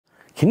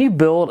Can you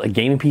build a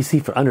gaming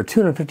PC for under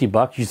 250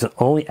 bucks using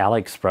only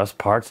AliExpress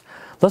parts?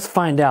 Let's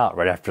find out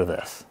right after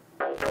this.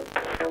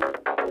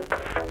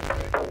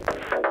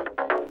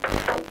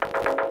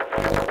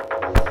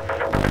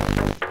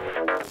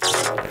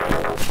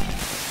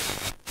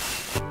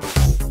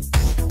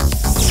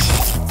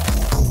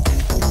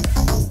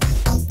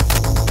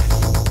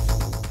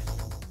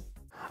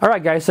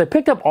 Alright guys, so I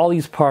picked up all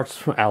these parts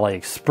from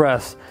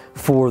AliExpress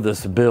for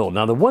this build.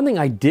 Now the one thing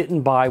I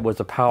didn't buy was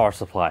a power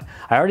supply.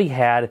 I already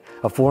had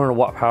a 400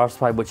 watt power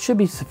supply, which should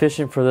be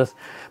sufficient for this,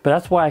 but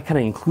that's why I kind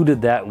of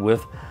included that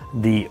with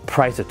the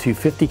price of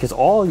 $250, because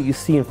all you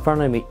see in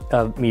front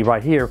of me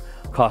right here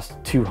costs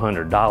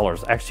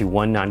 $200, actually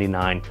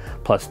 $199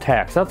 plus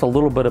tax. That's a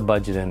little bit of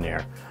budget in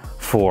there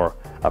for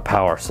a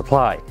power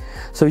supply.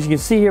 So as you can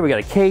see here, we got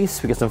a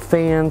case, we got some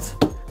fans,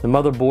 the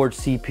motherboard,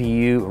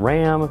 CPU,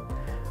 RAM,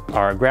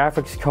 our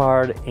graphics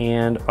card,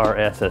 and our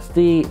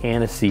SSD,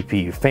 and a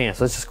CPU fan.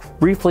 So let's just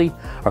briefly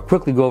or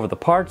quickly go over the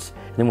parts,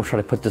 and then we'll try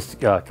to put this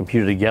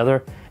computer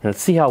together and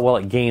let's see how well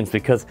it games,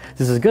 because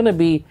this is going to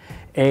be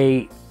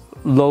a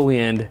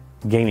low-end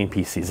gaming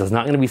PC. So it's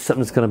not going to be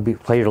something that's going to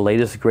play your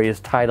latest,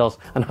 greatest titles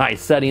on high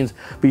settings,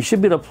 but you should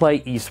be able to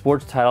play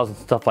esports titles and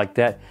stuff like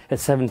that at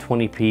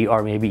 720p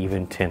or maybe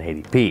even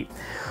 1080p.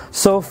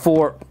 So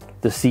for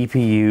the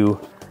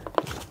CPU,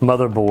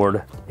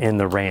 motherboard, and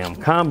the RAM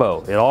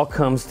combo, it all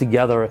comes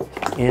together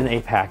in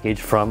a package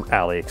from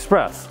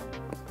AliExpress.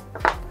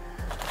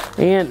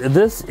 And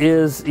this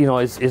is, you know,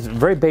 it's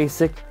very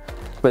basic,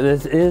 but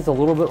this is a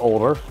little bit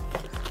older.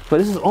 But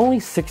this is only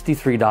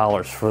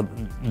 $63 for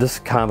this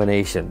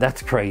combination.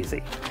 That's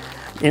crazy.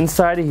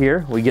 Inside of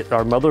here, we get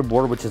our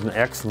motherboard, which is an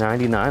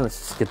X99.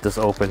 Let's just get this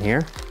open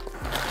here.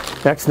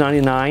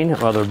 X99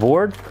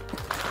 motherboard.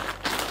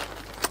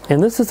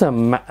 And this is a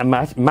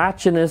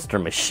machinist or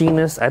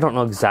machinist. I don't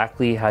know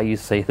exactly how you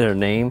say their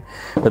name,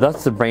 but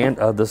that's the brand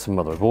of this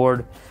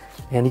motherboard.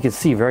 And you can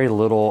see very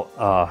little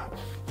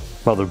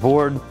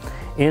motherboard.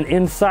 And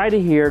inside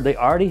of here, they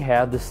already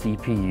have the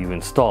CPU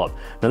installed.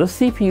 Now this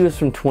CPU is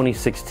from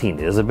 2016.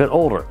 It is a bit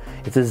older.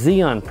 It's a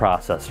Xeon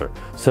processor.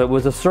 So it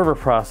was a server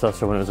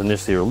processor when it was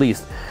initially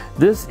released.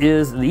 This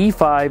is the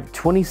E5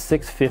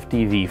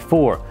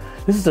 2650V4.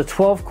 This is a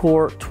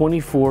 12-core,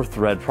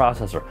 24-thread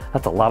processor.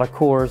 That's a lot of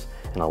cores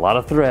and a lot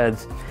of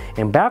threads.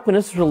 And back when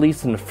this was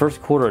released in the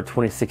first quarter of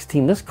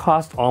 2016, this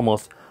cost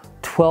almost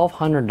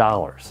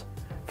 $1,200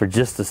 for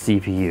just the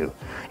CPU.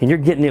 And you're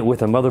getting it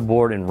with a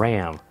motherboard and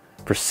RAM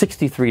for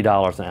 $63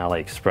 on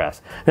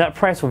AliExpress. Now, that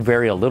price will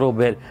vary a little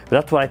bit, but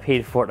that's what I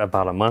paid for it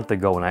about a month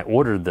ago when I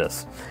ordered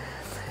this.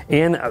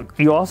 And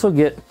you also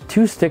get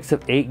 2 sticks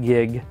of 8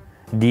 gig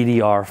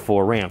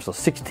DDR4 RAM, so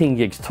 16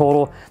 gigs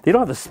total. They don't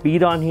have the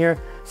speed on here,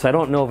 so I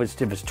don't know if it's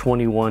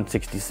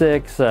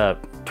 2166,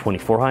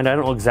 2400. I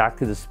don't know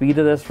exactly the speed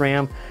of this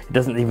RAM. It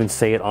doesn't even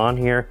say it on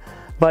here,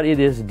 but it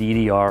is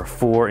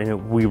DDR4,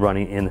 and we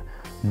running in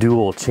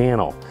dual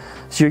channel.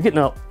 So you're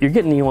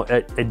getting you know,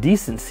 a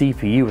decent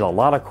CPU with a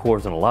lot of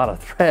cores and a lot of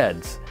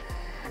threads,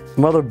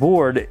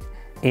 motherboard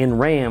and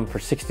RAM for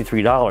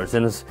 $63.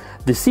 And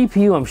the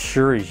CPU, I'm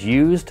sure, is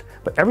used,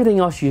 but everything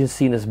else you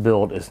see in this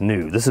build is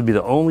new. This would be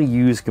the only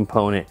used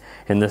component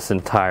in this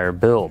entire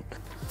build.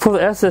 For the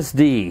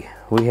SSD,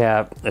 we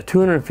have a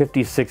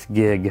 256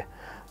 gig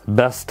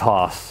best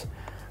toss.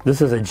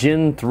 This is a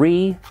Gen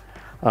 3,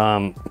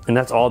 and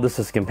that's all this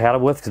is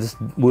compatible with, because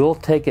this will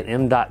take an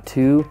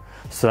M.2.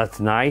 So that's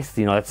nice,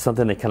 you know, that's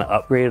something they kind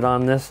of upgraded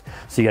on this.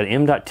 So you got an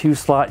M.2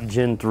 slot,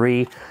 Gen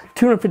 3,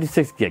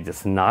 256 gigs.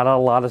 It's not a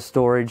lot of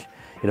storage.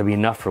 It'll be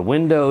enough for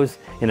Windows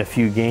and a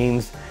few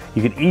games.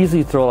 You could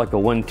easily throw like a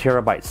 1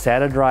 terabyte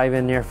SATA drive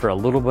in there for a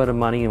little bit of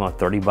money, about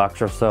 30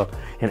 bucks or so,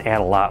 and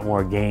add a lot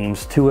more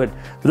games to it.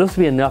 But this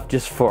will be enough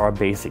just for our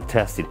basic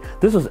testing.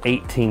 This was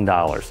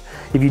 $18.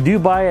 If you do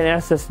buy an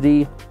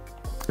SSD,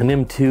 an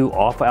M.2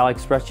 off of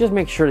AliExpress, just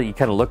make sure that you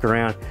kind of look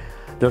around.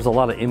 There's a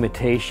lot of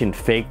imitation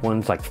fake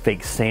ones, like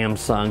fake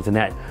Samsungs and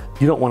that.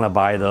 You don't want to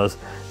buy those.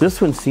 This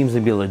one seems to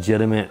be a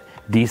legitimate,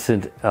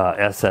 decent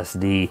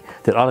SSD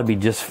that ought to be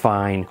just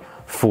fine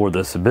for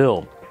this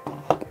build.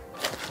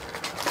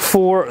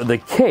 For the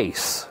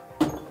case,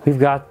 we've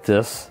got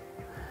this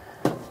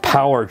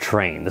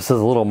powertrain. This is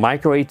a little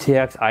micro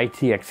ATX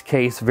ITX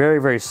case,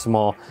 very, very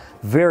small,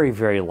 very,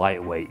 very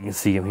lightweight. You can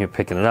see him here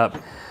picking it up.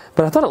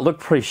 But I thought it looked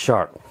pretty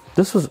sharp.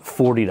 This was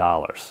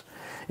 $40.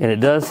 And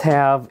it does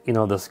have, you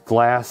know, this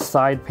glass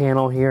side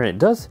panel here, and it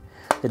does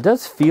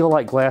feel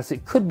like glass.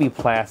 It could be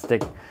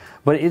plastic,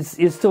 but it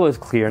still is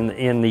clear.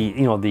 And the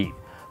you know, the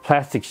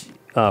plastic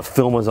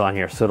film was on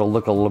here, so it'll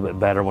look a little bit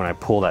better when I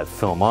pull that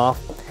film off.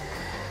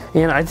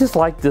 And I just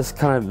like this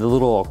kind of the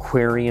little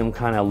aquarium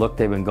kind of look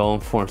they've been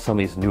going for in some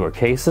of these newer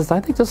cases. I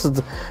think this is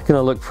going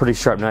to look pretty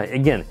sharp. Now,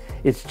 again,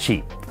 it's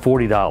cheap,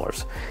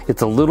 $40.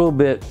 It's a little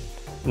bit.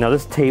 Now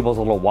this table's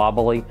a little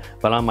wobbly,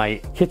 but on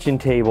my kitchen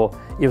table,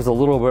 it was a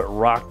little bit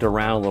rocked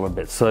around a little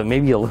bit, so it may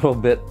be a little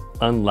bit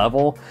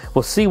unlevel.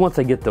 We'll see once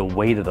I get the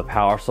weight of the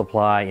power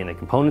supply and the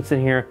components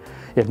in here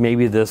if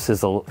maybe this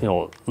is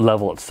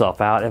level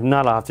itself out. If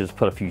not, I'll have to just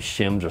put a few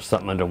shims or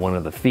something under one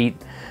of the feet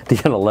to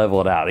kind of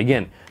level it out.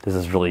 Again, this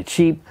is really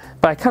cheap,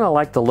 but I kind of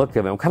like the look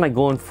of it. I'm kind of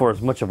going for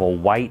as much of a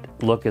white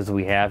look as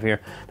we have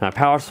here. Now,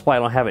 power supply, I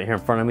don't have it here in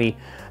front of me.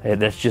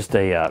 That's just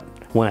a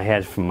one I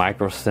had from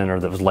Micro Center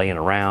that was laying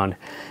around,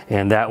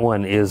 and that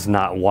one is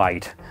not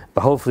white,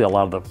 but hopefully a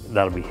lot of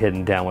that'll be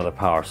hidden down where the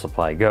power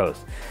supply goes.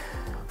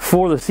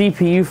 For the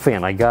CPU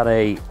fan, I got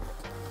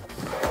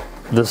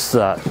this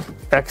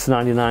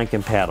X99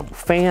 compatible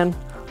fan.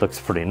 Looks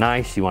pretty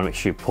nice. You want to make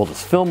sure you pull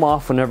this film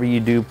off whenever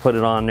you do put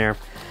it on there.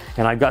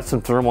 And I've got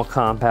some thermal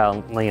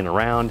compound laying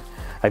around.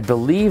 I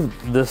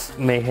believe this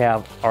may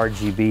have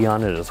RGB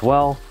on it as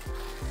well.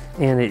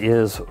 And it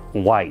is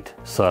white,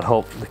 so I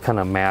hope to kind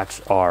of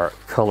match our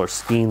color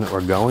scheme that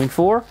we're going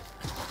for.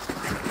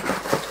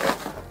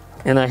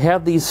 And I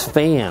have these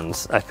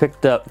fans. I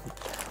picked up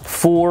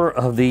 4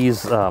 of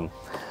these, I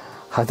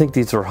think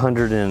these are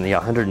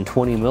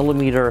 120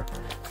 millimeter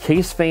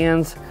case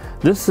fans.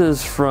 This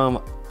is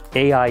from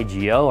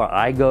AIGO or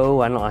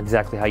IGO. I don't know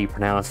exactly how you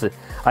pronounce it.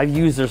 I've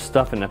used their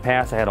stuff in the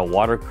past. I had a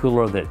water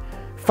cooler that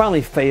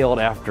finally failed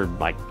after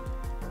like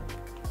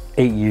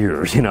 8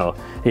 years, you know.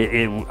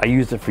 I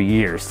used it for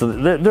years. So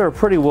they're a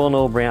pretty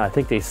well-known brand. I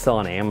think they sell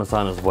on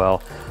Amazon as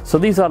well. So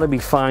these ought to be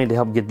fine to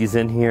help get these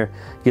in here.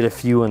 Get a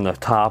few in the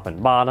top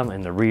and bottom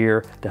and the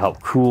rear to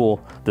help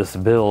cool this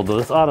build.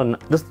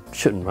 This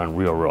shouldn't run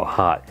real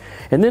hot.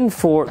 And then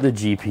for the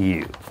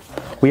GPU,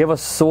 we have a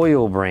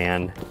SOYO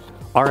brand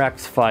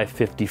RX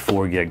 550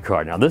 4GB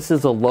card. Now this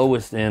is the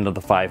lowest end of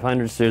the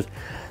 500 series.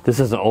 This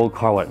is an old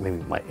card, what,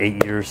 maybe like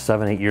 8 years,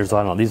 7, 8 years old.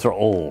 I don't know. These are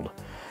old,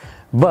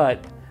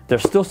 but they're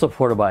still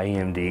supported by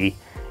AMD.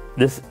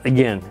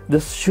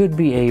 This should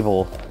be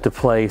able to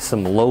play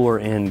some lower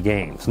end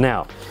games.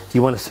 Now, if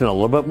you want to spend a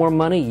little bit more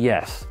money,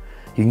 yes,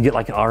 you can get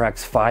like an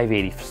RX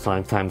 580 for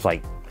sometimes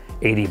like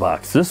 80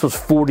 bucks. This was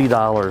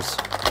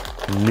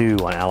 $40 new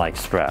on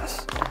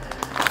Aliexpress.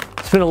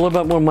 Spend a little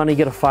bit more money,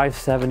 get a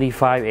 570,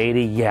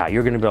 580, yeah,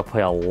 you're gonna be able to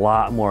play a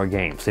lot more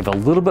games. If a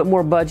little bit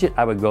more budget,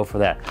 I would go for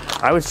that.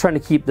 I was trying to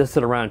keep this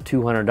at around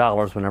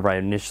 $200 whenever I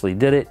initially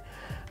did it.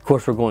 Of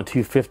course, we're going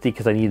 $250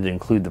 because I needed to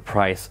include the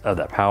price of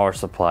that power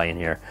supply in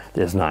here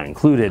that is not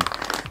included.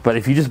 But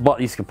if you just bought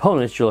these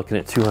components, you're looking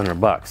at 200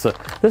 bucks. So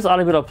this ought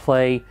to be able to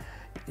play,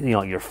 you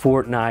know, your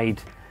Fortnite,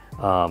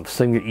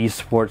 some of your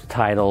esports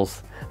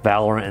titles,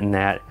 Valorant and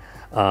that,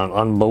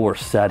 on lower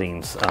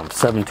settings,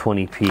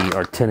 720p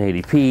or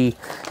 1080p.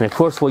 And of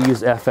course, we'll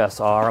use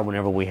FSR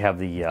whenever we have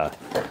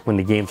when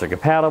the games are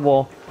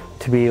compatible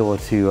to be able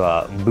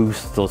to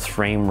boost those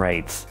frame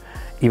rates,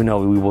 even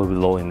though we will be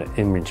lowering the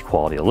image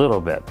quality a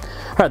little bit.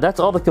 All right, that's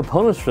all the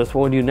components for this.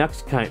 What we'll do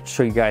next, kind of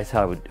show you guys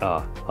how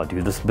I'll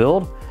do this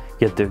build,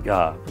 get the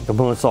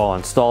components all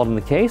installed in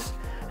the case,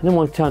 and then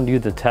we'll kind of do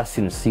the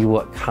testing and see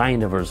what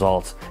kind of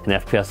results and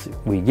FPS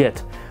we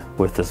get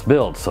with this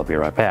build. So I'll be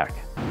right back.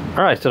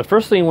 All right, so the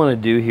first thing you want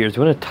to do here is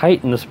we want to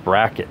tighten this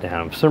bracket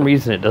down. For some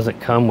reason, it doesn't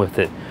come with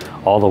it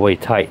all the way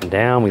tightened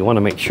down. We want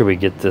to make sure we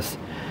get this,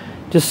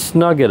 just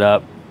snug it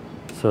up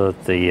so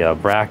that the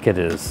bracket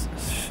is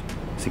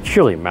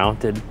securely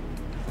mounted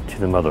to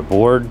the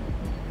motherboard.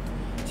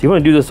 So you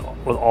want to do this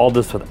with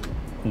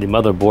the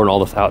motherboard and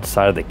all this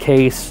outside of the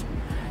case.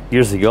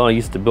 Years ago, I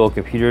used to build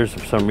computers.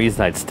 For some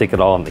reason, I'd stick it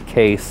all in the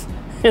case.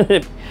 And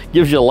it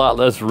gives you a lot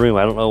less room.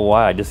 I don't know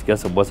why. I just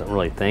guess I wasn't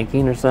really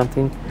thinking or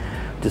something.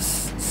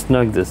 Just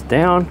snug this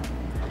down.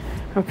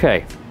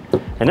 Okay.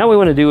 And now what we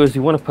want to do is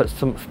we want to put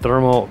some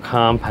thermal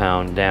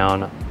compound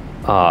down,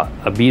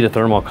 a bead of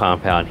thermal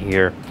compound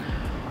here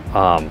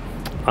on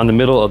the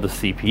middle of the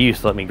CPU.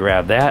 So let me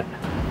grab that.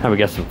 Now we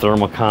got some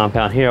thermal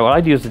compound here. What I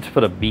do is just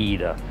put a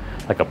bead,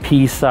 like a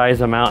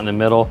pea-size amount in the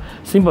middle.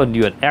 Some people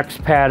do an X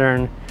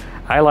pattern.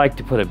 I like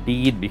to put a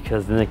bead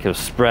because then it can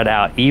spread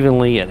out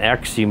evenly. An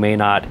X, you may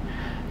not,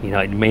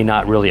 it may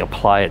not really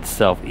apply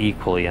itself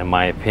equally, in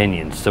my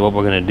opinion. So what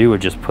we're going to do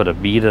is just put a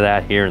bead of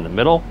that here in the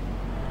middle.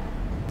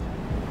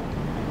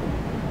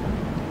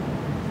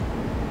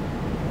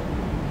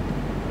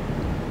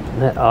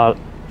 That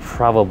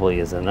probably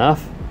is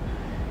enough.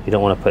 You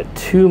don't want to put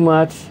too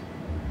much,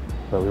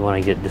 but we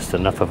want to get just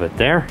enough of it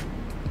there.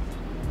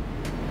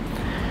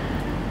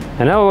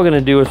 And now what we're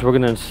going to do is we're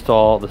going to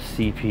install the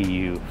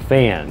CPU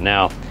fan.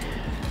 Now,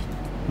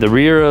 the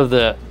rear of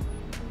the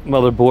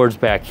motherboard's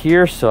back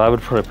here, so I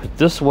would probably put it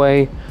this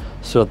way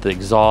so that the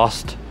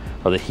exhaust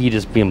or the heat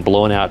is being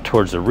blown out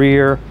towards the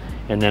rear,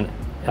 and then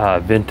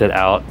vented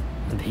out.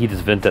 The heat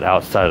is vented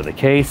outside of the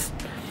case.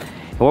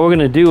 And what we're going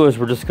to do is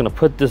we're just going to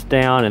put this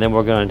down, and then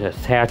we're going to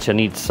attach on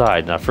each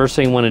side. Now, first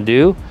thing you want to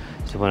do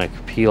is you want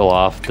to peel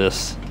off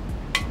this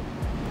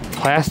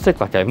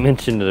plastic, like I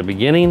mentioned at the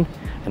beginning,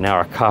 and now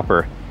our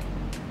copper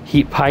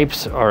heat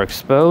pipes are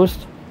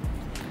exposed.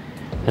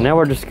 And now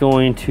we're just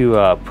going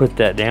to put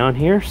that down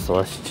here. So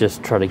let's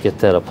just try to get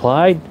that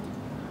applied.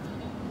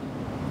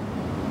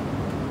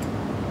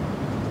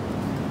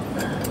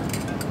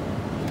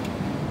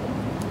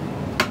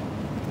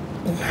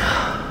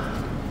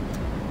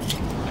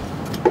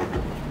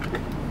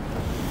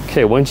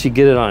 Okay, once you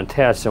get it on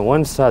attached on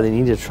one side, then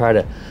you need to try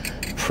to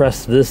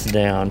press this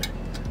down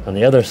on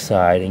the other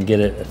side and get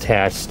it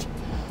attached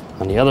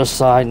on the other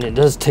side, and it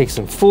does take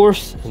some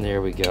force, and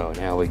there we go.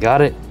 Now we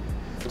got it.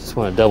 Just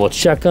want to double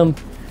check them,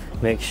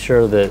 make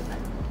sure that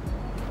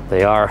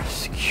they are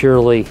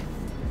securely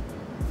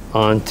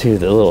onto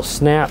the little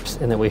snaps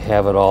and that we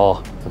have it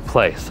all in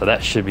place. So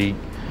that should be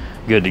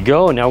good to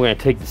go. And now we're going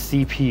to take the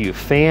CPU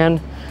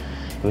fan.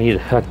 We need to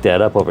hook that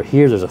up over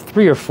here. There's a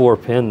 3 or 4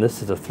 pin.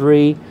 This is a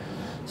 3.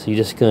 So you're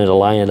just going to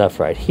line it up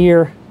right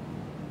here.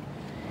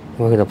 And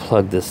we're going to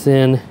plug this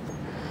in.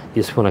 You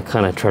just want to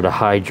kind of try to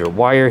hide your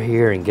wire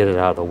here and get it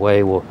out of the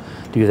way. We'll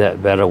do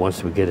that better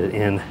once we get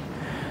it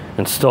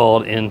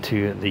installed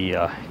into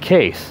the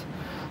case.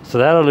 So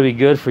that ought to be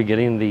good for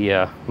getting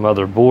the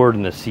motherboard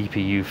and the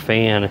CPU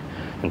fan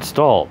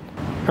installed.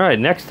 All right,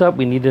 next up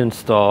we need to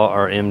install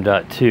our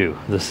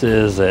M.2. This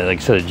is, like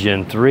I said, a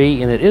Gen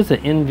 3, and it is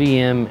an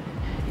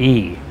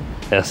NVMe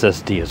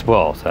SSD as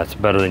well. So that's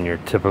better than your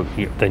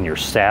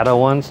SATA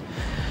ones.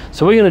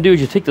 So what you're gonna do is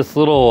you take this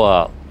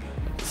little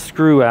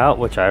screw out,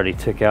 which I already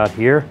took out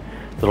here,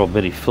 little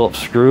bitty Phillips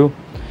screw,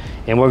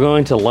 and we're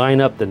going to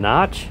line up the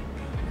notch.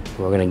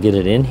 We're going to get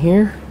it in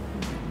here,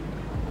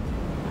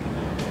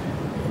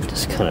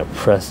 just kind of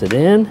press it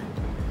in,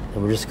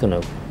 and we're just going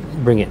to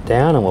bring it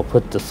down, and we'll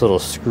put this little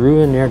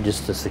screw in there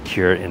just to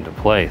secure it into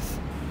place.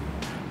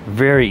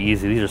 Very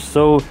easy. These are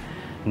so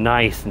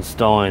nice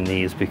installing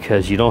these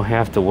because you don't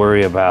have to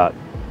worry about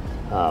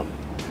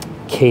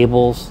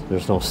cables.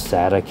 There's no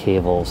SATA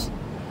cables.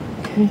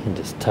 Okay, and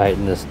just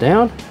tighten this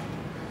down,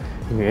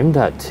 and your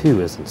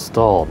M.2 is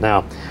installed.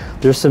 Now,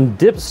 there's some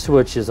dip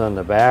switches on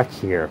the back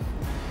here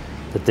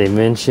that they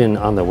mention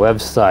on the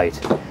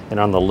website and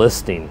on the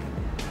listing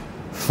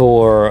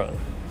for,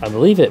 I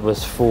believe it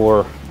was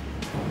for,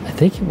 I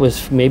think it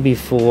was maybe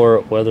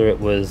for whether it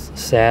was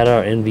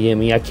SATA or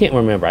NVMe. I can't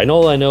remember.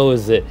 All I know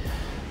is that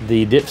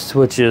the dip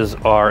switches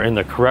are in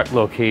the correct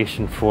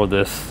location for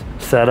this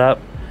setup.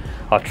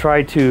 I'll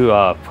try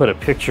to put a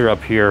picture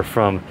up here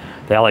from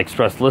the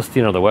Aliexpress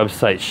listing or the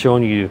website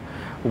showing you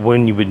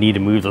when you would need to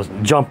move those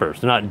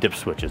jumpers. They're not dip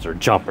switches, or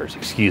jumpers,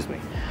 excuse me.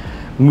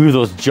 Move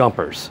those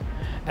jumpers.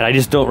 And I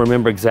just don't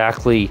remember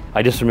exactly.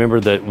 I just remember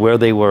that where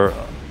they were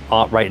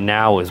right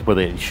now is where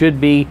they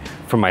should be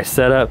for my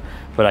setup,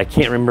 but I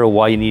can't remember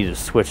why you needed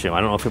to switch them.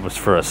 I don't know if it was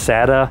for a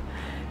SATA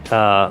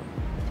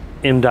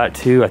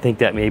M.2. I think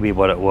that may be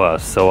what it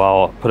was. So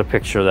I'll put a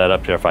picture of that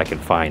up there if I can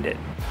find it.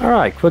 All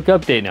right, quick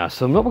update now.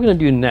 So what we're gonna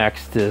do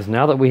next is,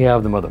 now that we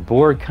have the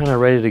motherboard kind of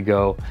ready to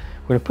go,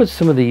 we're gonna put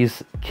some of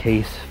these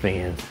case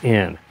fans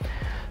in.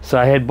 So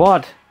I had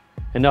bought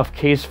enough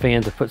case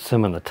fans to put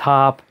some in the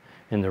top,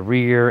 in the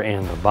rear,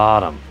 and the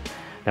bottom.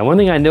 Now, one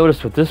thing I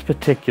noticed with this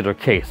particular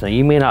case, now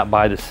you may not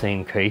buy the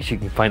same case, you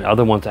can find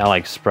other ones at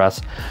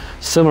AliExpress,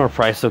 similar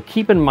price. So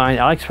keep in mind,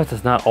 AliExpress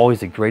is not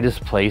always the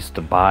greatest place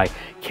to buy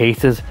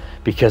cases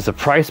because the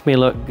price may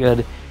look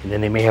good and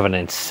then they may have an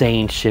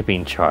insane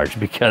shipping charge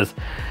because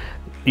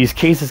these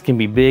cases can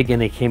be big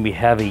and they can be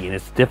heavy and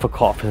it's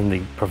difficult for them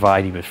to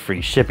provide you with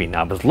free shipping.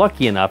 Now, I was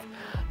lucky enough,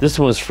 this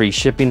one was free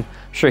shipping.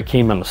 I'm sure it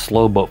came on a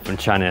slow boat from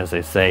China, as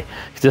they say.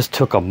 This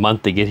took a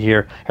month to get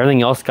here.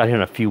 Everything else got here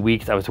in a few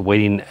weeks. I was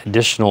waiting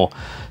additional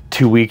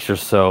 2 weeks or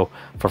so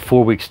for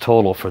 4 weeks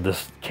total for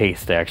this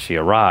case to actually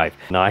arrive.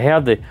 Now I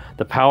have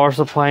the power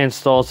supply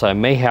installed, so I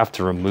may have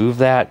to remove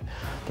that.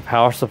 The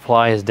power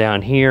supply is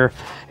down here.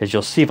 As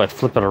you'll see if I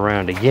flip it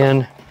around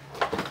again,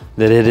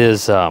 that it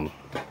is not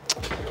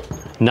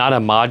a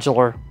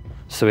modular.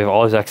 So we have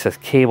all these excess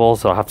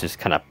cables, so I'll have to just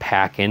kind of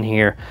pack in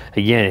here.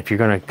 Again, if you're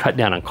gonna cut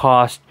down on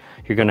cost,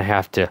 you're gonna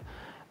have to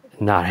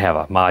not have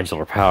a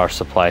modular power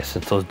supply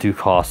since those do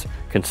cost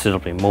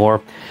considerably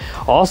more.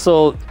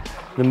 Also,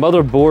 the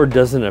motherboard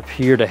doesn't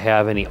appear to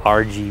have any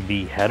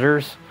RGB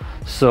headers,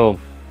 so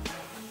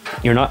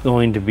you're not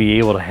going to be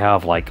able to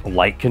have like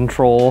light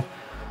control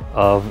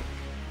of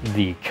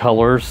the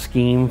color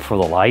scheme for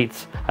the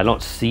lights. I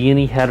don't see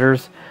any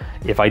headers.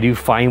 If I do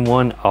find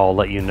one, I'll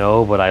let you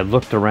know, but I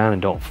looked around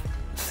and don't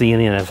see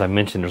any, and as I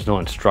mentioned, there's no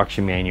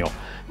instruction manual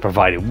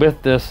provided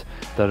with this.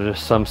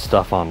 There's some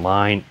stuff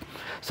online.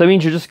 So that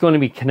means you're just going to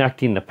be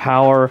connecting the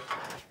power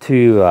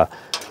to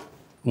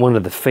one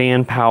of the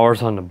fan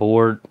powers on the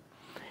board,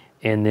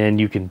 and then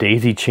you can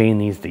daisy chain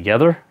these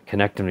together,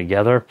 connect them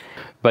together.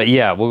 But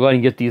yeah, we're going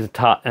to get these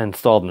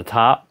installed in the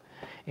top,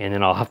 and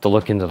then I'll have to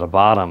look into the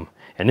bottom,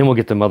 and then we'll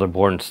get the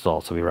motherboard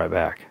installed. So we'll be right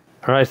back.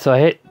 All right, so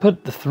I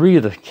put the 3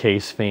 of the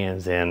case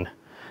fans in.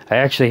 I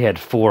actually had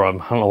 4 of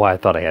them. I don't know why I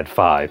thought I had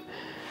 5.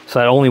 So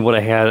I only would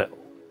have had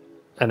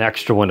an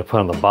extra one to put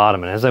on the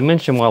bottom. And as I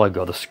mentioned a while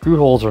ago, the screw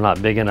holes are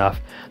not big enough.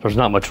 There's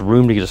not much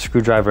room to get a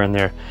screwdriver in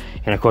there.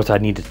 And of course, I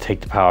need to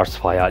take the power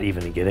supply out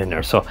even to get in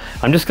there. So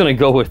I'm just gonna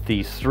go with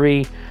these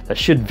 3 that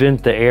should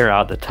vent the air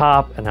out the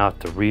top and out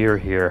the rear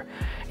here.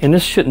 And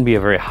this shouldn't be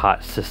a very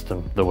hot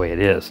system the way it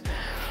is.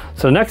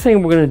 So the next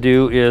thing we're gonna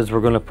do is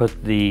we're gonna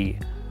put the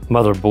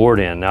motherboard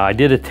in. Now I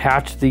did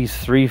attach these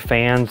 3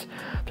 fans.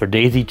 They're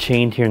daisy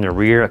chained here in the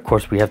rear. Of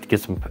course, we have to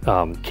get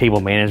some cable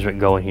management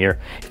going here.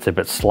 It's a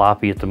bit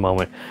sloppy at the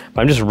moment,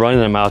 but I'm just running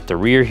them out the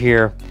rear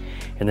here,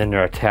 and then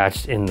they're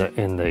attached in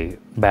the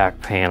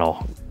back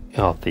panel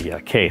of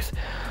the case.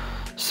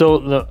 So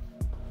the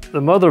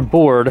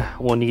motherboard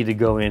will need to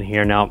go in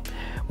here. Now,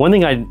 one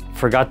thing I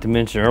forgot to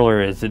mention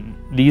earlier is that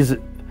these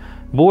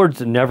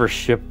boards never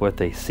ship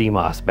with a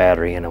CMOS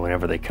battery in them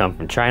whenever they come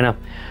from China.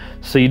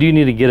 So you do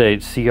need to get a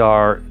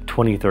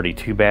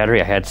CR2032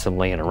 battery. I had some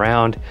laying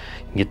around.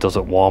 You can get those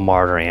at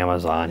Walmart or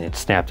Amazon and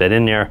snap that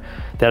in there.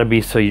 That'll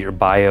be so your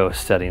BIOS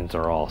settings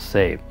are all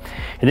saved.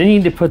 And then you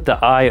need to put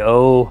the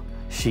IO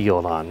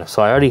shield on.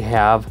 So I already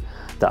have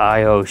the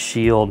IO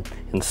shield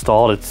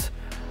installed. It's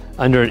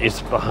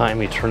behind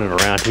me. Turn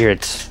it around here.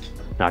 It's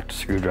knocked the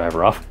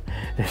screwdriver off.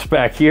 It's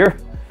back here.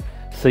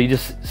 So you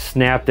just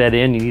snap that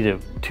in. You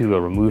need to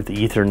remove the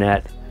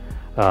Ethernet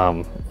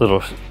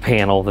little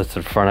panel that's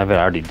in front of it.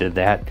 I already did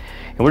that.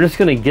 And we're just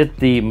going to get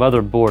the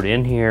motherboard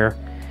in here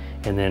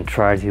and then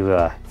try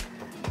to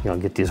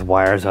get these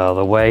wires out of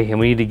the way. And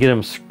we need to get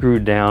them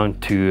screwed down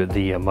to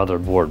the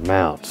motherboard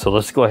mount. So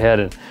let's go ahead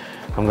and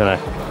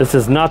this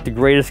is not the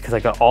greatest because I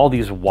got all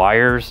these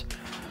wires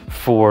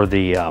for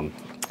the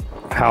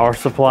power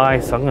supply.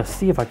 So I'm going to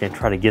see if I can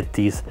try to get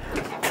these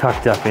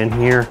tucked up in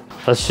here.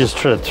 Let's just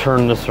try to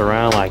turn this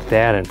around like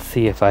that and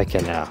see if I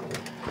can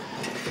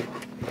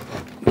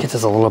get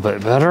this a little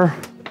bit better.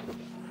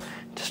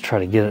 Just try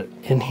to get it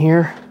in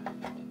here.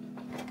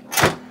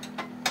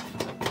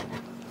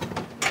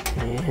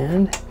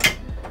 And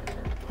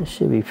this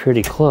should be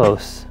pretty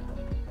close.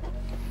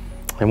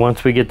 And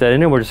once we get that in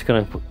there, we're just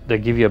gonna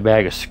give you a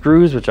bag of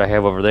screws, which I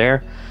have over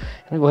there.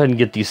 And I'll go ahead and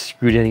get these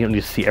screwed in. You don't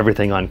need to see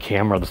everything on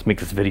camera. Let's make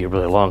this video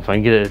really long. So I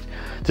can get it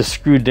just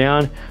screwed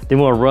down. Then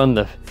we'll run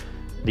the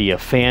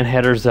fan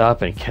headers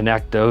up and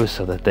connect those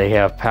so that they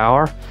have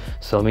power.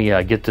 So let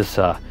me get this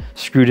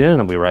screwed in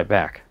and I'll be right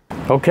back.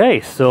 Okay,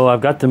 so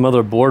I've got the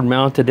motherboard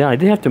mounted down. I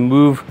didn't have to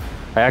move.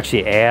 I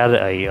actually add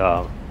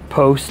a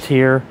post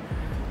here.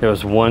 There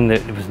was one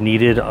that was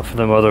needed for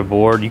the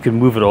motherboard. You can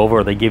move it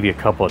over. They give you a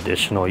couple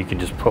additional. You can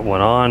just put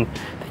one on.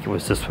 I think it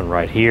was this one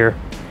right here.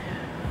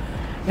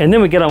 And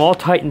then we get them all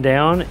tightened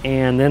down,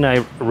 and then I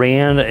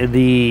ran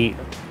the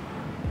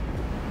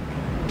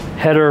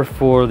header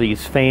for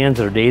these fans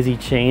that are daisy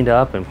chained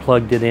up and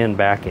plugged it in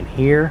back in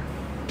here.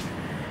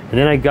 And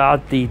then I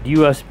got the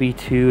USB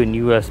 2 and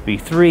USB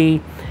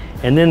 3,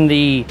 and then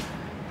the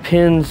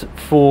pins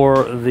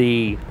for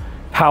the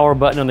power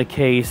button on the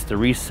case, the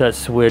reset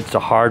switch, the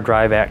hard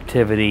drive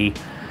activity,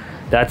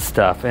 that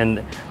stuff.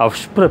 And I'll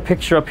put a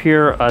picture up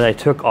here that I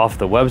took off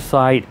the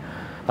website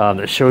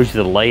that shows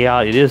you the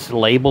layout. It is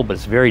labeled, but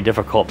it's very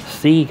difficult to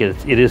see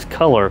because it is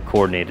color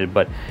coordinated,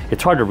 but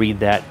it's hard to read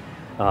that,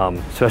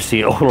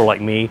 especially older like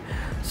me.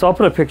 So I'll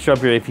put a picture up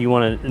here if you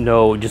want to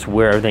know just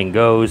where everything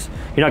goes.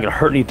 You're not going to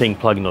hurt anything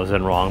plugging those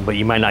in wrong, but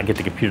you might not get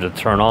the computer to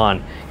turn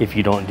on if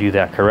you don't do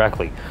that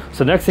correctly.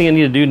 So next thing I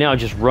need to do now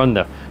is just run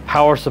the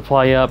power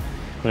supply up.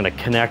 I'm going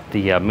to connect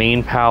the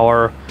main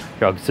power,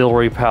 the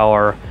auxiliary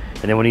power,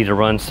 and then we need to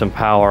run some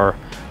power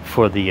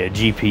for the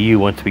GPU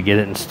once we get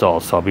it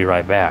installed. So I'll be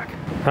right back.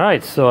 All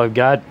right, so I've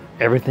got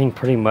everything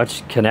pretty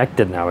much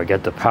connected now. We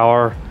got the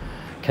power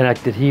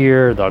connected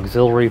here, the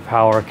auxiliary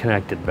power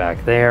connected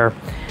back there.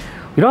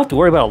 We don't have to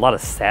worry about a lot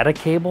of SATA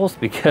cables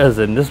because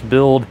in this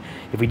build,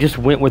 if we just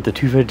went with the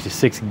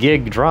 256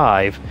 gig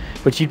drive,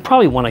 but you'd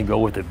probably want to go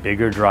with a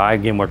bigger drive.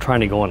 Again, we're trying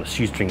to go on a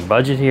shoestring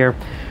budget here.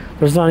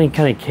 There's not any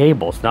kind of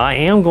cables. Now I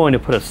am going to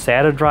put a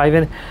SATA drive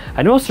in.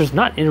 I notice there's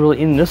not really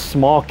in this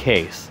small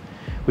case.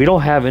 We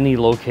don't have any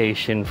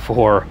location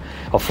for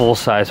a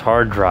full-size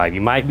hard drive.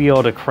 You might be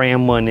able to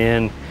cram one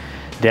in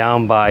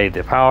down by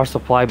the power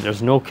supply, but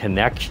there's no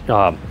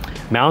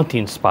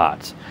mounting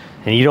spots.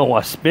 And you don't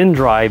want a spin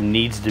drive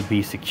needs to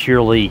be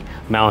securely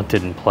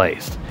mounted and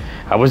placed.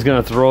 I was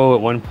gonna throw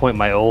at one point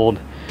my old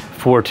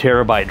 4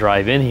 terabyte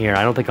drive in here.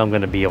 I don't think I'm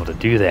gonna be able to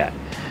do that.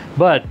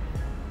 But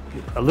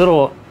a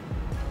little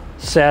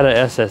SATA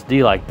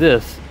SSD like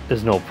this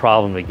is no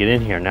problem to get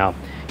in here. Now,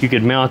 you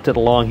could mount it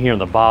along here on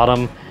the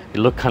bottom. It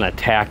look kind of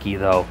tacky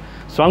though.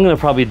 So I'm gonna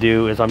probably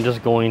do is I'm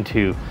just going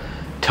to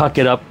tuck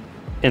it up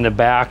in the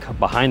back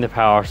behind the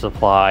power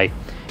supply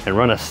and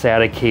run a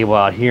SATA cable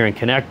out here and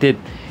connect it.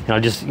 And I'll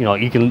just,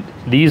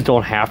 these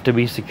don't have to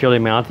be securely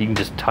mounted. You can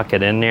just tuck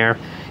it in there.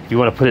 If you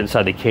want to put it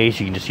inside the case,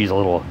 you can just use a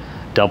little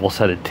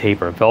double-sided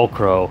tape or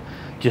Velcro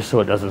just so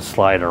it doesn't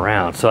slide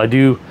around. So I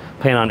do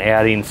plan on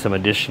adding some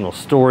additional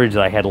storage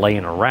that I had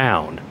laying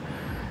around.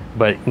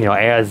 But,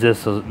 as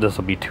this will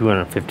be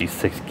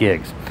 256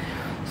 gigs.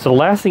 So the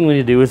last thing we need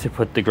to do is to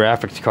put the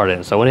graphics card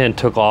in. So I went ahead and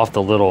took off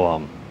the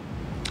little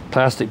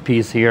plastic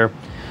piece here.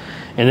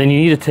 And then you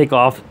need to take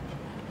off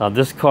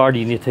this card.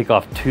 You need to take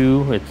off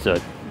 2. It's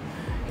a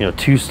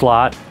 2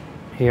 slot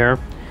here,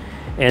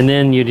 and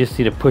then you just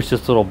need to push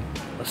this little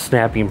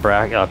snapping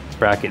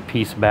bracket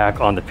piece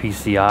back on the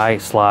PCI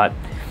slot,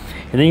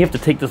 and then you have to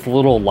take this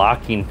little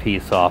locking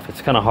piece off.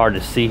 It's kind of hard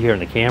to see here in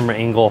the camera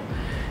angle.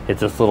 It's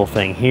this little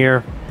thing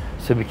here,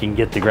 so we can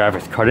get the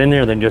graphics card in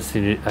there. Then just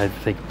need to, I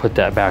think, put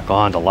that back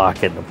on to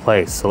lock it into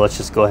place. So let's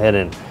just go ahead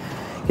and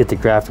get the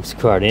graphics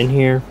card in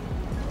here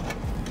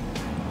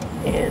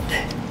and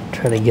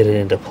try to get it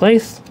into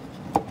place.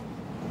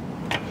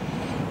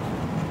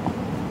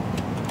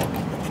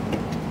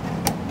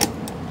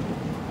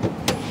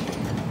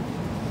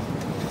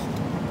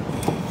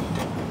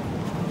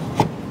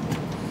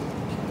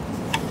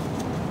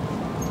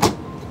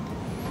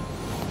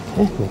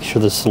 Make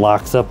sure this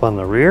locks up on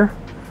the rear,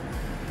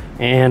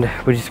 and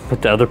we just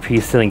put the other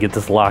piece in and get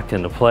this locked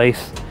into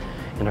place,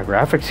 and our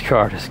graphics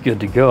card is good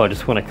to go. I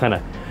just want to kind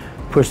of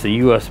push the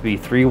USB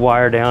 3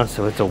 wire down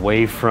so it's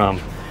away from,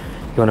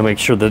 you want to make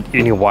sure that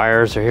any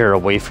wires are here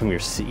away from your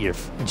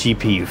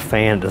GPU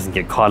fan. It doesn't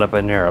get caught up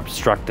in there,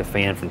 obstruct the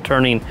fan from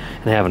turning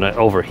and having it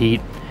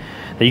overheat.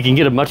 Now you can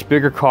get a much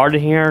bigger card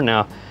in here.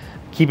 Now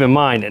keep in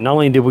mind that not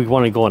only did we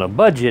want to go on a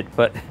budget,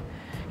 but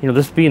you know,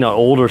 this being an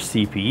older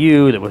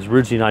CPU that was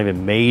originally not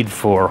even made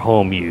for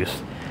home use,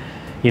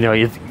 you know,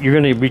 you're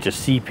going to reach a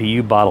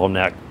CPU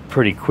bottleneck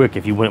pretty quick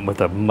if you went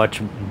with a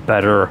much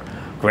better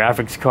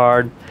graphics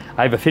card.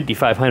 I have a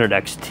 5500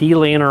 XT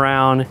laying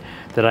around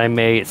that I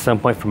may at some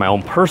point for my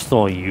own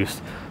personal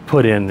use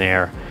put in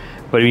there.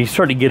 But when you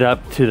start to get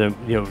up to the,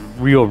 you know,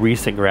 real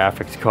recent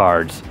graphics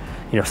cards,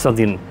 you know,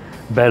 something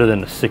better than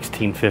the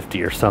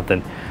 1650 or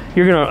something,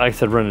 you're going to, like I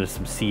said, run into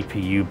some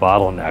CPU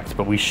bottlenecks.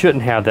 But we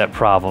shouldn't have that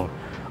problem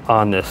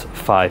on this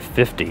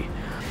 550. And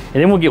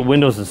then we'll get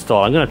Windows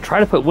installed. I'm going to try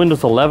to put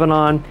Windows 11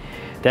 on.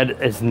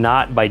 That is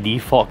not by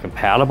default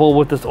compatible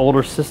with this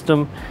older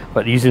system,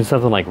 but using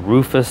something like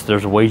Rufus,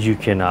 there's ways you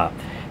can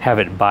have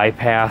it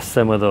bypass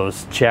some of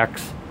those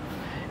checks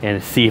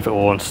and see if it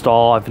will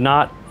install. If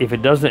not, if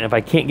it doesn't, if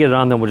I can't get it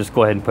on, then we'll just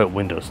go ahead and put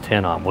Windows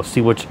 10 on. We'll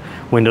see which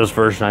Windows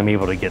version I'm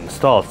able to get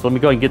installed. So let me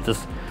go ahead and get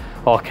this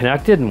all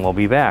connected and we'll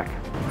be back.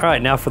 All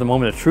right, now for the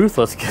moment of truth,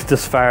 let's get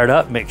this fired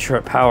up, make sure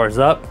it powers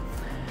up.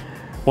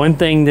 One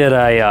thing that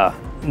I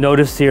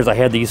noticed here is I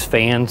had these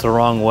fans the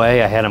wrong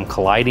way. I had them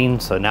colliding,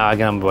 so now I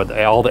got them with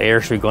all the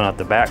air should be going out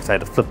the back, so I had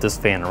to flip this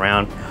fan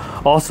around.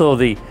 Also,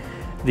 the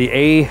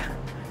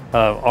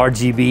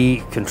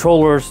aRGB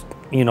controllers,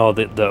 you know,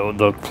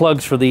 the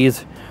plugs for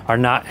these are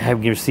not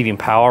receiving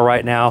power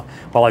right now.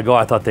 While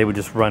I thought they would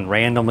just run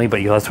randomly,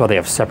 but that's why they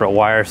have separate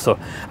wires. So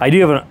I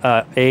do have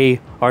an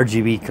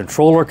aRGB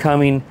controller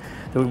coming,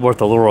 worth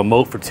a little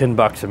remote for 10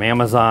 bucks from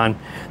Amazon.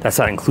 That's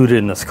not included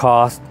in this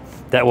cost.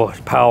 That will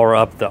power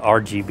up the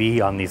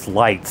RGB on these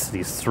lights,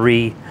 these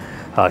 3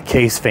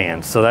 case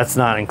fans. So that's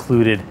not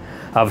included,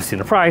 obviously, in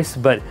the price,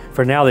 but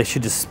for now they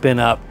should just spin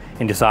up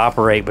and just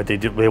operate, but they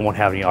won't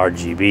have any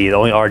RGB. The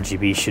only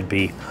RGB should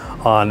be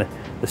on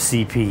the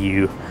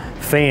CPU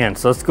fan.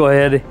 So let's go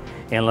ahead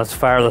and let's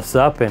fire this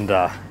up and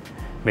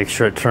make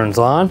sure it turns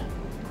on.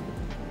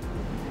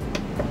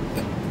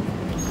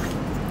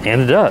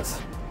 And it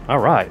does. All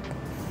right.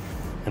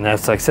 And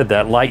that's, like I said,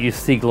 that light you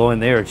see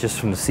glowing there is just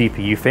from the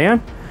CPU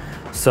fan.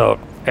 So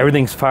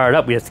everything's fired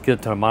up. We have to get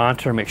it to the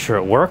monitor and make sure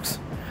it works.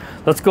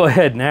 Let's go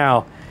ahead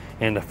now,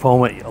 and the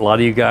moment a lot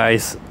of you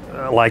guys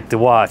like to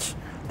watch,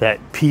 that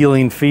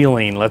peeling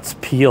feeling. Let's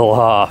peel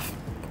off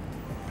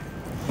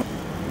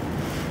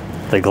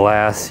the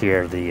glass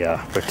here, the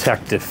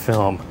protective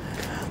film.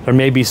 There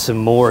may be some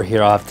more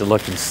here. I'll have to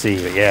look and see,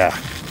 but yeah.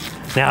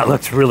 Now it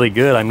looks really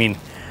good. I mean,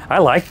 I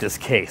like this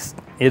case.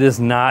 It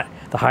is not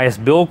the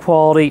highest build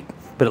quality,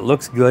 but it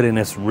looks good and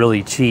it's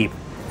really cheap.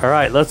 All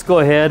right, let's go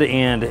ahead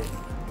and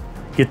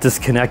get this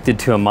connected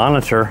to a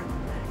monitor,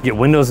 get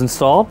Windows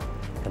installed,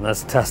 and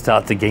let's test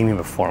out the gaming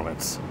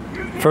performance.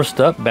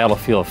 First up,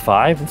 Battlefield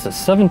 5. It's a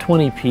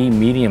 720p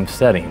medium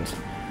settings.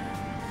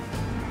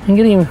 I'm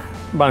getting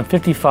about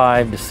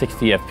 55 to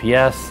 60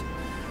 FPS.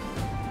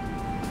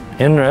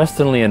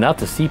 Interestingly enough,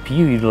 the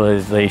CPU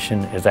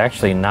utilization is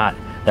actually not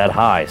that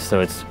high, so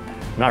it's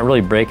not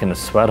really breaking the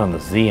sweat on the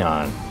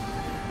Xeon.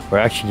 We're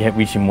actually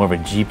reaching more of a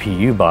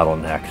GPU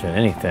bottleneck than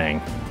anything,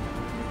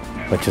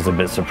 which is a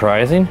bit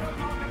surprising.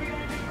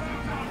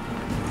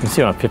 You can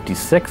see on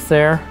 56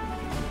 there,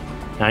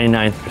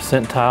 99th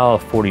percentile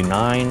of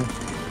 49.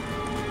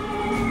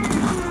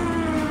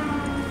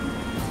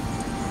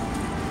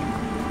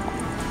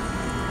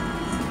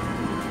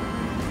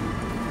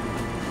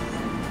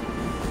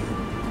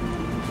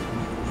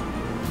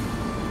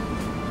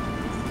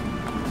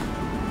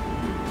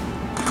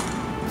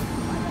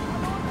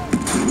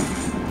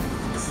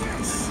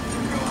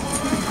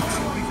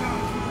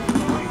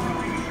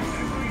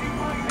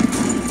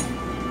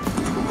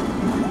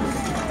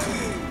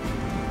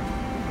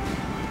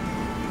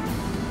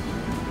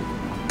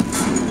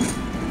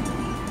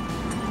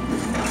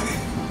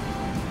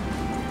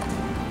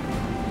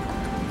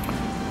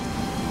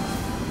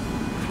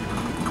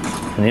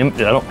 And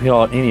I don't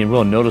feel any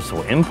real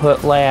noticeable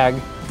input lag,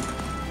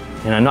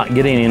 and I'm not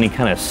getting any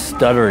kind of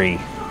stuttery,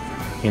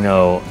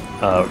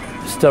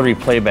 stuttery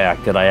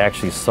playback that I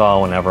actually saw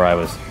whenever I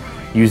was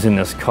using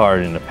this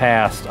card in the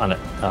past on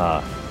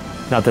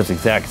not this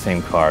exact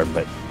same card,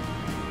 but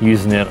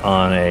using it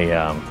on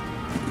a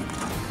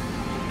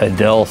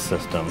Dell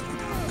system.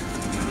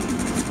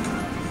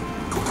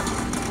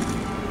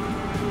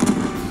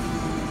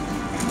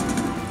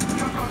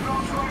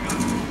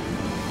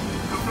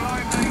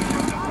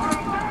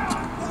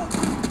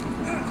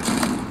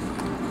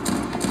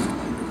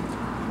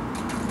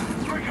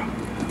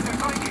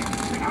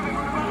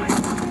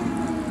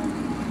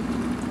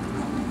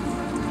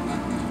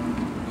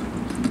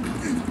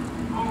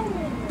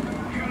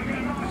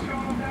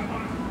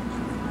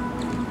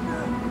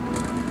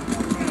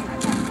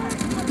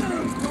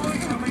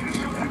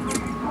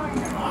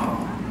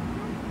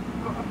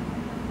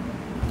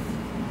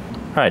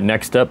 All right,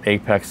 next up,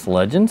 Apex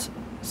Legends,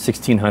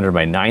 1600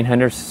 by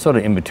 900, sort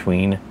of in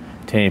between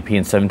 1080p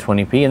and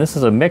 720p. And this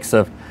is a mix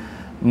of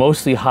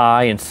mostly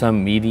high and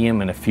some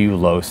medium and a few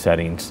low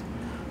settings.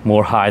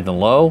 More high than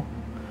low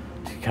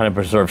to kind of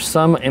preserve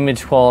some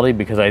image quality,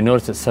 because I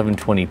noticed at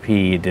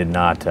 720p it did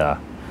not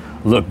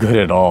look good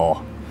at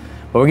all.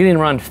 But we're getting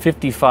around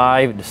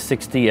 55 to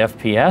 60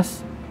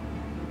 FPS.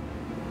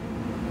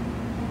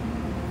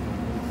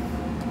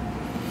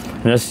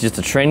 And this is just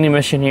a training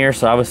mission here,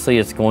 so obviously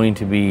it's going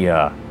to be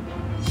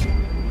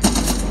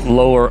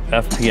lower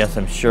FPS,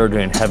 I'm sure,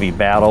 during heavy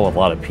battle with a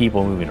lot of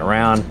people moving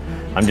around.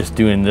 I'm just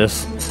doing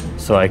this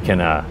so I can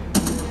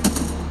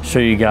show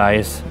you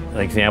guys an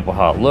example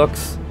how it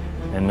looks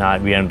and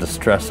not be under the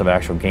stress of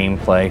actual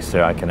gameplay,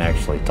 so I can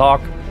actually talk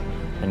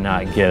and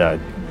not get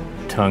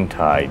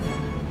tongue-tied.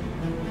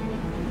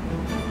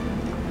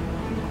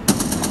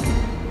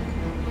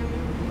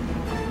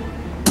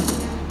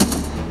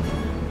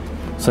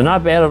 So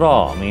not bad at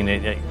all. I mean,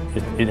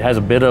 it has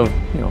a bit of,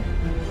 you know,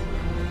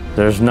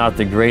 there's not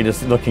the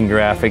greatest looking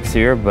graphics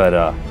here,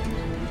 but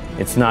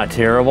it's not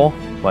terrible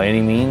by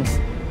any means.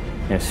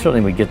 And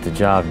certainly we get the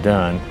job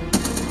done.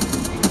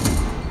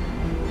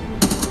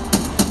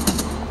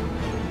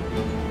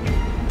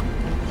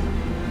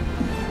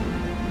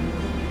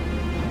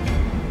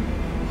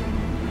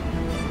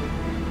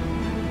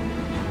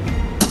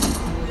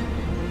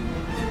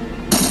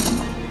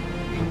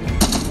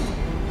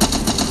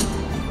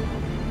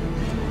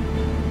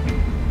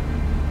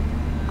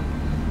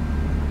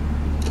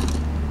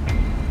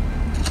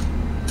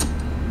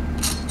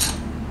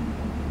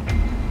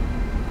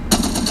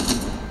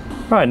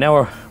 All right, now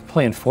we're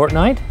playing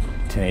Fortnite,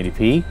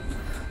 1080p.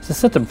 So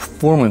set the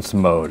performance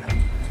mode.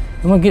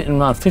 And we're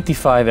getting around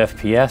 55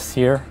 FPS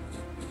here.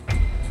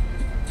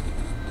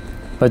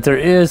 But there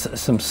is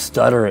some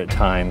stutter at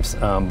times,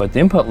 but the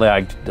input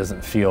lag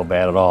doesn't feel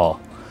bad at all.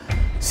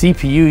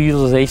 CPU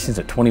utilization is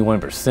at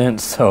 21%,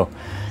 so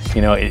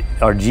you know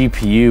our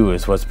GPU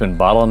is what's been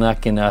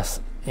bottlenecking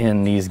us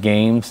in these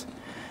games.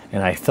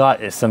 And I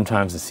thought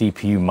sometimes the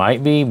CPU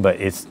might be,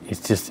 but it's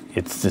just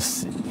you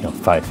know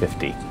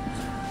 550.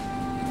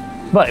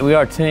 But we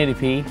are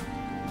 1080p,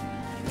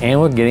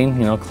 and we're getting,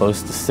 you know,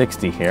 close to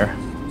 60 here.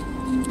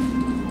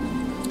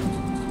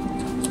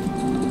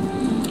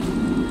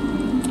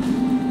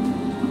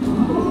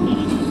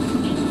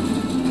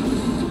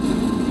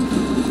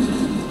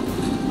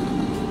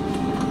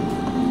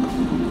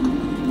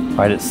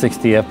 Right at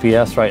 60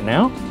 FPS right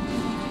now.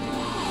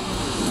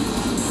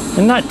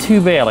 And not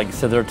too bad. Like I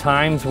said, there are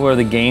times where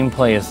the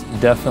gameplay is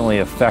definitely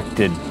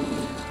affected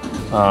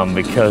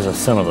because of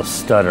some of the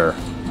stutter,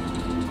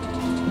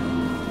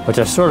 which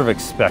I sort of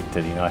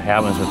expected. You know, it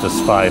happens with this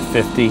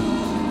 550,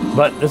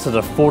 but this is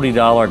a $40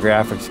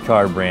 graphics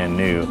card, brand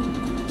new,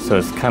 so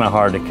it's kind of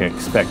hard to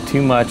expect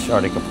too much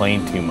or to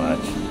complain too much.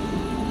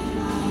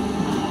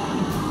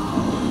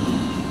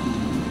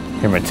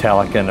 Hear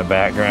Metallica in the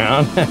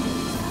background.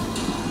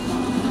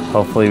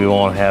 Hopefully we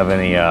won't have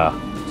any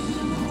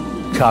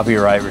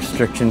copyright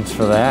restrictions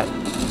for that.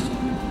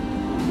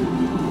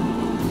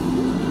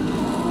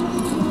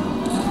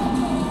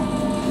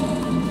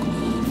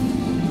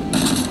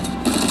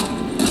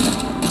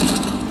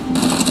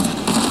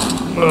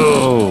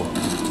 Oh.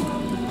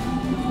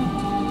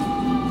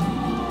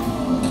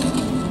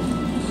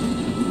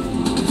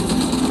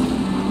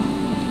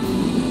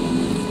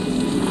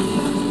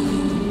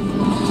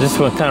 Just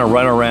want to kind of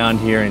run around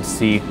here and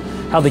see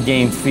how the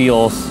game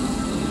feels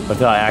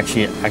without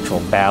actual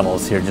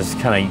battles here. Just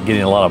kind of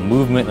getting a lot of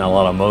movement and a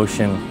lot of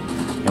motion.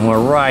 And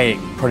we're right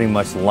pretty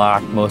much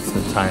locked most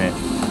of the time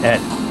at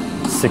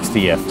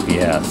 60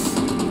 FPS.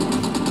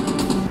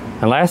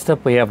 And last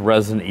up we have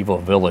Resident Evil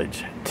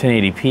Village,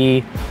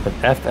 1080p with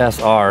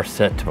FSR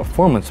set to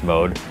performance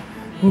mode.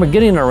 And we're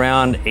getting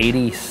around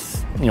 80,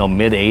 you know,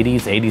 mid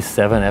 80s,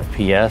 87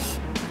 FPS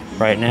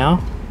right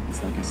now.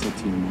 It's like I said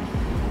to you,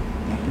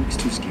 that looks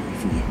too scary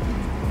for you.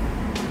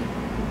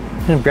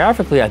 And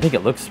graphically, I think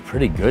it looks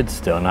pretty good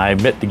still. And I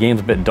admit the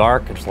game's a bit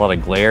dark. There's a lot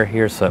of glare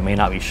here, so it may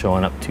not be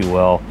showing up too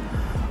well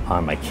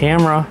on my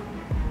camera.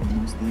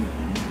 Almost there,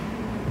 man.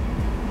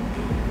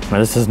 Now,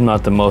 this is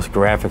not the most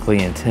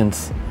graphically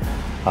intense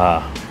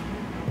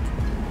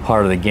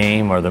part of the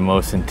game, or the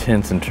most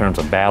intense in terms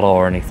of battle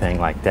or anything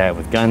like that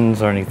with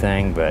guns or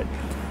anything, but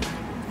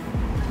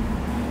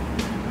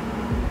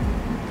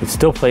it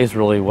still plays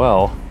really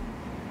well.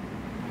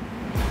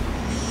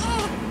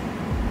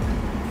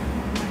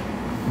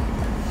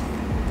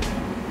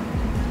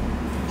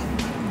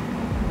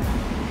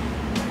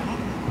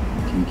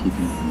 Can you keep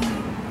him from me?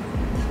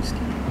 She's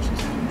scared. She's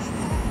scared.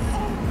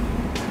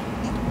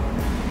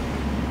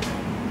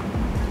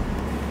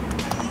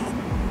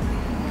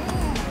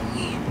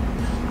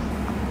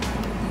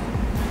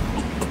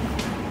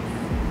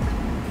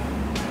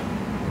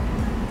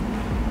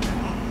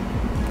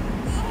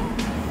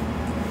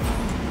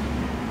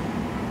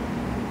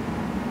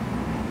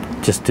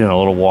 Just doing a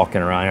little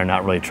walking around here,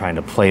 not really trying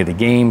to play the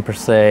game per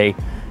se,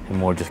 and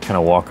more just kind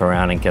of walk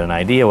around and get an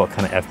idea what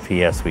kind of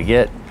FPS we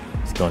get.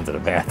 Just going to the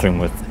bathroom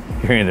with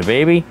hearing the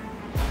baby.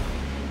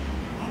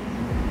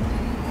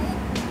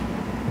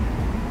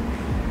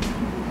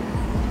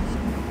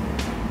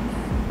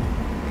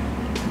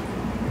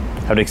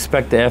 would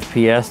expect the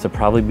FPS to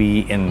probably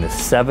be in the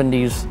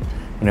 70s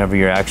whenever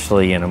you're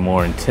actually in a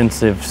more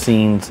intensive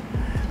scenes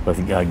with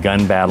a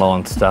gun battle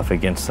and stuff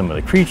against some of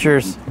the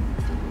creatures.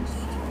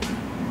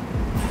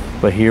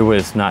 But here where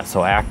it's not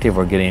so active,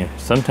 we're getting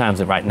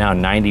sometimes right now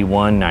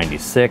 91,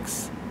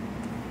 96.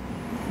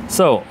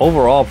 So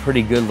overall,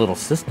 pretty good little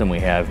system we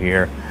have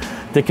here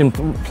that can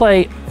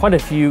play quite a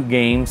few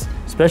games,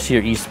 especially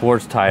your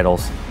esports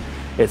titles,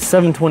 at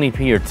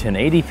 720p or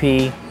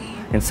 1080p.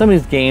 And some of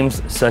these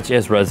games, such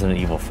as Resident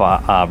Evil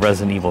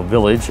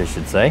Village, I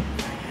should say,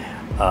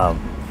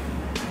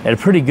 at a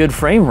pretty good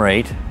frame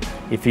rate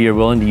if you're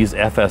willing to use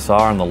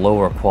FSR on the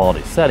lower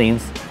quality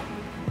settings.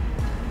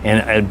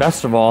 And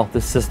best of all,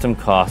 this system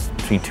costs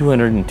between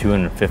 $200 and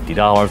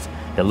 $250.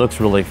 It looks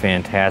really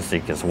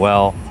fantastic as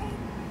well.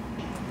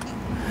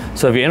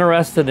 So if you're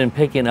interested in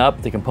picking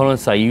up the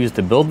components I use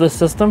to build this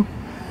system,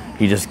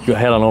 you just go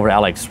head on over to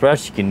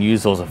Aliexpress. You can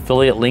use those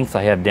affiliate links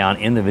I have down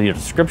in the video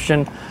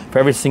description for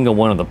every single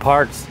one of the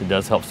parts. It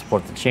does help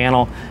support the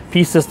channel.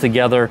 Piece this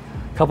together.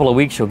 A couple of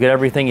weeks, you'll get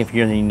everything if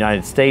you're in the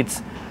United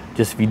States.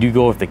 Just if you do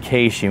go with the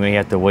case, you may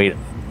have to wait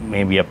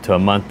maybe up to a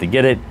month to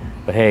get it.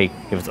 But hey,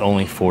 if it's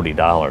only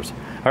 $40.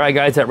 All right,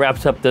 guys, that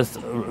wraps up this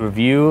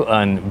review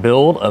and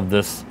build of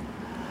this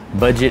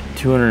budget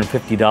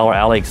 $250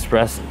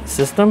 Aliexpress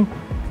system.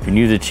 If you're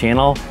new to the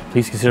channel,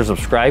 please consider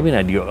subscribing.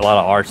 I do a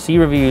lot of RC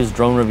reviews,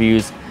 drone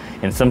reviews,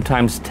 and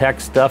sometimes tech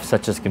stuff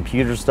such as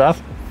computer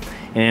stuff.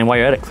 And while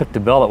you're at it, click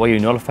the bell, that way you're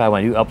notified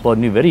when I do upload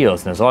new videos.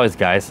 And as always,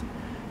 guys,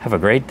 have a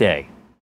great day.